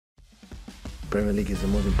Premier League is the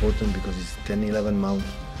most important because it's 10-11 months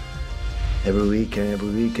every week and every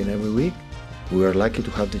week and every week. We are lucky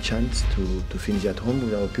to have the chance to finish at home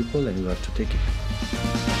with our people, and we have to take it.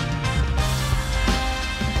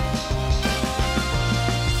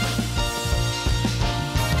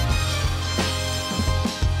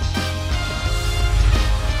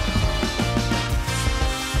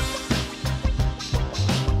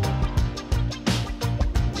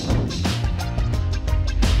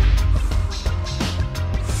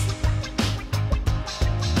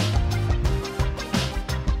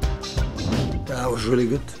 It was really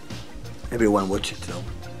good. Everyone watched it, so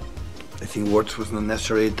I think words was not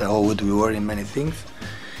necessary how good we were in many things.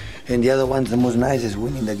 And the other ones, the most nice is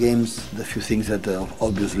winning the games, the few things that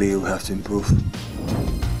obviously we have to improve.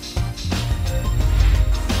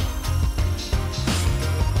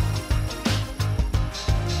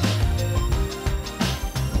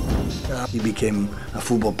 He became a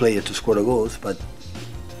football player to score the goals, but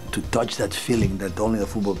to touch that feeling that only the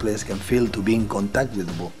football players can feel, to be in contact with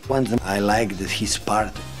the ball. Once I like that he's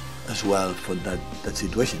part as well for that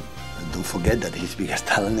situation. And don't forget that his biggest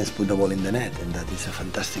talent is put the ball in the net, and that is a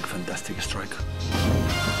fantastic, fantastic striker.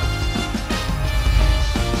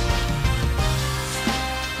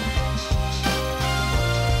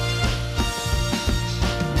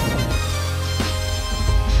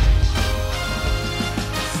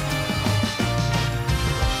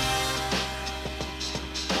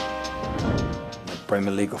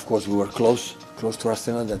 Premier League, of course, we were close to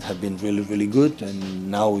Arsenal, that have been really, really good, and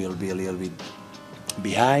now we'll be a little bit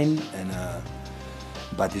behind,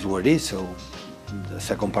 but it's what it is. So the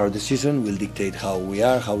second part of the season will dictate how we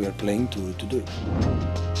are playing to do it.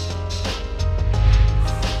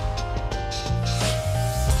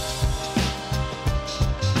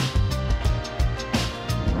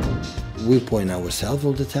 We point ourselves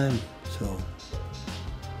all the time, so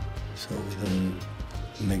we don't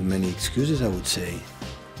make many excuses, I would say.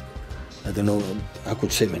 I don't know, I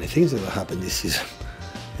could say many things that will happen this season.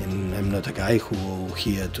 And I'm not a guy who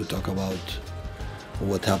here to talk about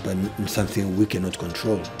what happened in something we cannot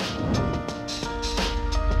control.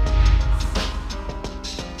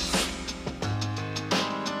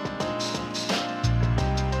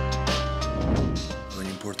 An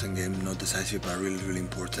important game, not decisive, but really, really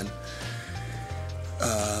important.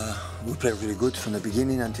 We played really good from the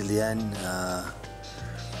beginning until the end.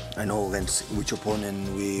 I know against which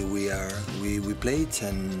opponent we played,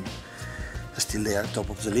 and still they are top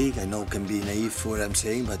of the league. I know it can be naive for what I'm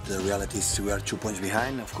saying, but the reality is we are 2 points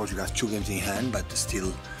behind. Of course, we got 2 games in hand, but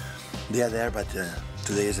still they are there. But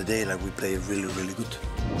today is a day like we play really, really good.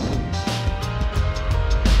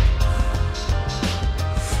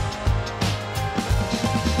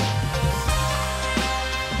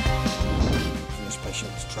 He's a special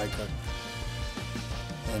striker,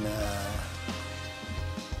 and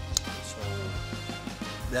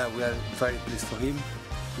yeah, we are very pleased for him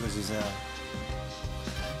because he's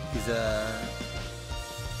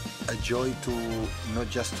a joy to not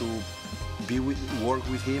just to work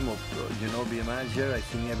with him or be a manager. I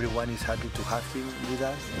think everyone is happy to have him with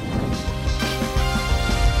us.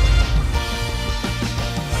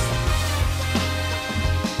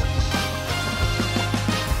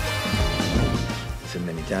 So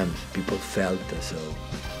many times people felt so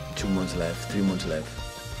 2 months left, 3 months left.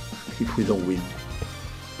 If we don't win,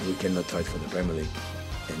 we cannot fight for the Premier League,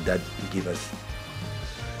 and that gives us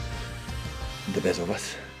the best of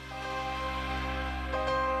us.